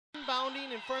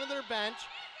rebounding in front of their bench.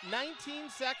 19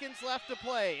 seconds left to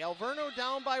play. Alverno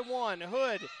down by 1.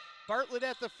 Hood, Bartlett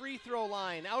at the free throw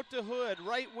line. Out to Hood,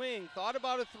 right wing. Thought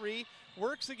about a three.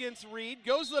 Works against Reed.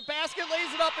 Goes to the basket,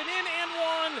 lays it up and in and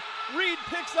one. Reed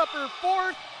picks up her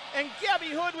fourth. And Gabby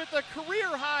Hood with a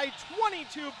career-high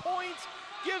 22 points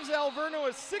gives Alverno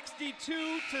a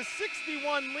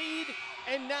 62-61 lead.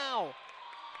 And now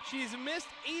she's missed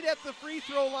 8 at the free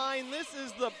throw line. This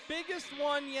is the biggest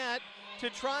one yet to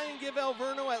try and give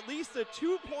Alverno at least a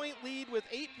 2-point lead with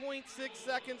 8.6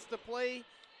 seconds to play.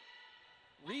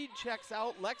 Reed checks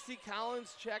out. Lexi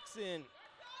Collins checks in.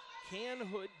 Can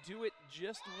Hood do it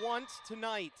just once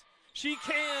tonight? She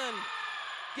can.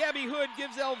 Gabby Hood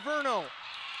gives Alverno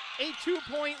a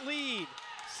 2-point lead.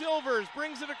 Silvers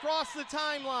brings it across the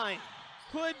timeline.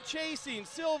 Hood chasing.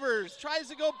 Silvers tries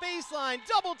to go baseline.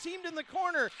 Double teamed in the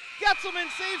corner. Getzelman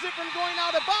saves it from going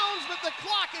out of bounds, but the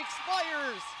clock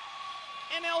expires.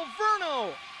 And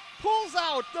Alverno pulls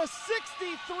out the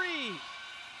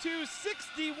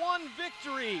 63-61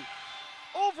 victory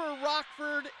over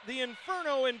Rockford. The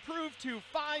Inferno improved to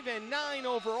 5-9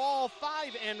 overall,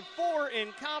 5-4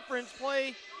 in conference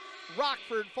play.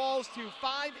 Rockford falls to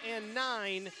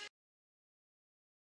 5-9